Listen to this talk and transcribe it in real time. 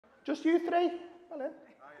Just you three? Well then.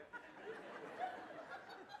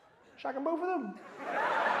 Shagging both of them.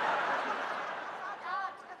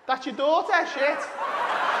 That's your daughter? Shit.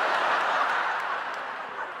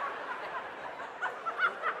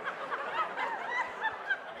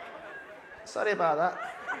 Sorry about that.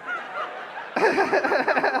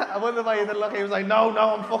 I wonder why he didn't look. He was like, no,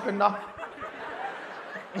 I'm fucking not.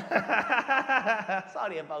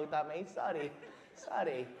 Sorry about that, mate. Sorry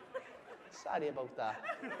about that.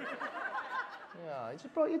 Yeah, you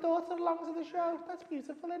just brought your daughter along to the show. That's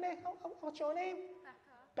beautiful, isn't it? What's your name?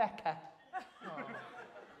 Becca. Oh.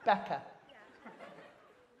 Becca. Yeah.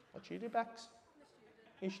 What do you do, Bex?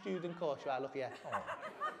 You're a student course, you are, look here. Oh.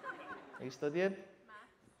 Are you studying?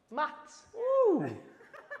 Maths. Ooh.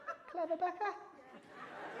 Clever, Becca.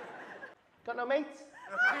 Got no mates?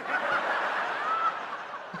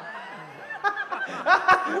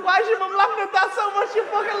 Why is your mum laughing at that so much, you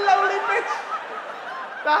fucking lonely bitch?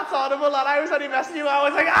 That's horrible, lad. I was only messing you. I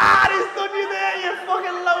was like, he's done you there, you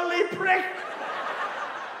fucking lonely prick.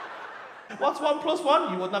 What's 1 +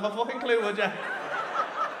 1? You wouldn't have a fucking clue, would you?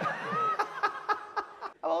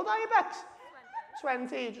 How old are you, Bex?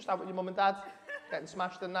 20. You just out with your mum and dad, getting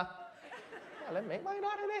smashed in that. Well, then, mate, why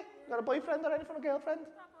not, innit? You got a boyfriend or anything, a girlfriend?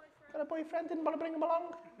 Got a boyfriend? Didn't want to bring him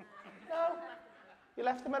along? No? You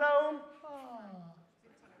left him at home? Oh.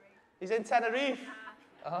 He's in Tenerife?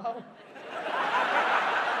 Oh.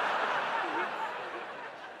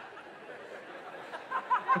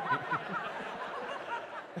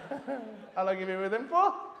 How long have you been with him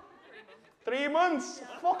for? 3 months?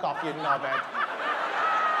 Fuck off, you knobhead.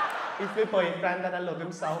 He's my boyfriend and I love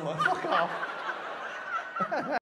him so much. Fuck off.